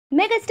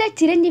Megastar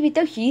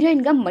చిరంజీవితో heroine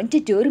గా మంచి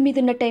జోరు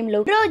మీదున్న టైంలో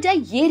రోజా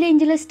ఏ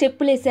రేంజ్ లో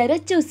స్టెప్పులేసారో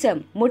చూసాం.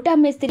 ముఠా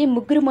మేస్త్రి,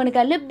 ముగ్గురు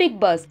మొనగాళ్ళు, బిగ్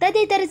బాస్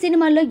తదితర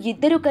సినిమాల్లో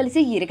ఇద్దరు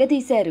కలిసి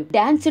ఇరగదీశారు.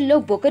 డాన్సుల్లో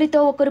ఒకరితో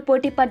ఒకరు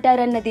పోటీ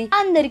పడ్డారన్నది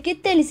అందరికీ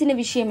తెలిసిన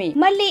విషయమే.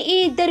 మళ్ళీ ఈ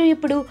ఇద్దరు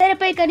ఇప్పుడు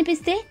తెరపై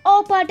కనిపిస్తే ఓ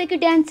పాటకి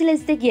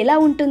డాన్సులేస్తే ఎలా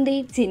ఉంటుంది?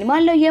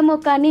 సినిమాల్లో ఏమో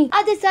కానీ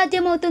అది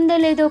సాధ్యమవుతుందో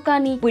లేదో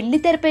కానీ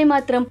బుల్లి తెరపై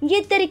మాత్రం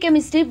ఇద్దరి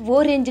కెమిస్ట్రీ ఓ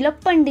రేంజ్ లో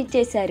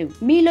పండించేశారు.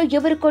 మీలో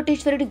ఎవరు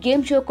కోటేశ్వరుడు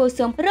గేమ్ షో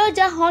కోసం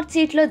రోజా హాట్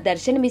సీట్ లో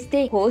దర్శనమిస్తారు.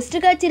 హోస్ట్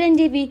గా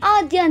చిరంజీవి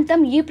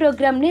ఆద్యాంతం ఈ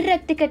ప్రోగ్రామ్ ని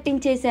రక్తి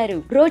కట్టించేశారు.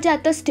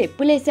 రోజాతో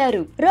స్టెప్పులేశారు.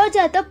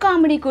 రోజాతో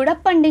కామెడీ కూడా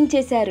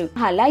పండించేశారు.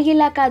 అలా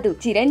ఇలా కాదు,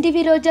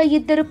 చిరంజీవి రోజా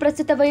ఇద్దరు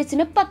ప్రస్తుత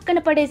వయసును పక్కన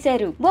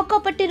పడేశారు.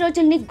 ఒక్కొక్కటి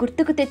రోజుల్ని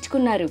గుర్తుకు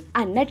తెచ్చుకున్నారు.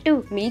 అన్నట్టు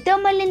మీతో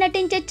మళ్ళీ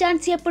నటించే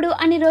ఛాన్స్ ఎప్పుడు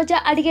అని రోజా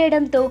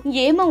అడిగేయడంతో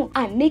ఏమో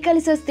అన్ని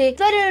కలిసొస్తే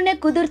త్వరలోనే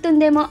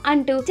కుదురుతుందేమో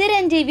అంటూ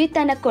చిరంజీవి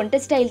తన కొంట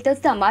స్టైల్ తో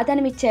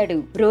సమాధానమిచ్చాడు.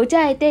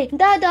 రోజా అయితే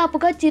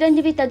దాదాపుగా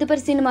చిరంజీవి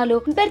తదుపరి సినిమాలో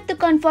బెర్త్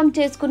కన్ఫర్మ్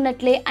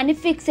చేసుకున్నట్లే అని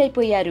ఫిక్స్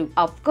అయిపోయారు.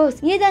 అఫ్ కోర్స్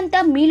ఇదంతా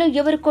మీలో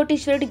ఎవరు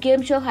కోటేశ్వరుడు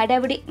గేమ్ షో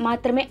హడావిడి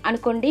మాత్రమే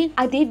అనుకోండి,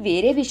 అది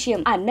వేరే విషయం.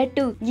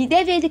 అన్నట్టు ఇదే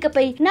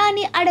వేదికపై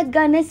నాని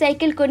అడగ్గానే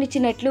సైకిల్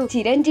కొనిచ్చినట్లు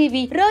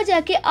చిరంజీవి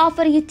రోజాకి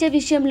ఆఫర్ ఇచ్చే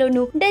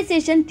విషయంలోనూ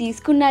డెసిషన్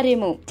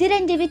తీసుకున్నారేమో.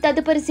 చిరంజీవి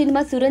తదుపరి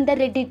సినిమా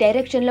సురేందర్ రెడ్డి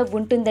డైరెక్షన్ లో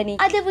ఉంటుందని,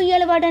 అది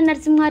ఉయ్యాలవాడ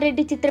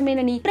నరసింహారెడ్డి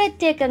చిత్రమేనని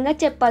ప్రత్యేకంగా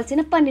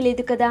చెప్పాల్సిన పని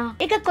లేదు కదా.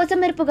 ఇక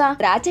కొసమెరుపుగా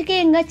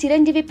రాజకీయంగా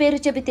చిరంజీవి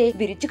పేరు చెబితే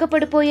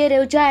విరుచుకుపడిపోయే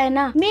రోజా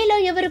అయినా మీలో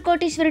ఎవరు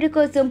కోటేశ్వరుడి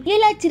కోసం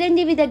ఇలా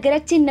చిరంజీవి దగ్గర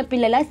చిన్న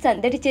పిల్లల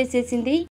సందడి చేసేసింది.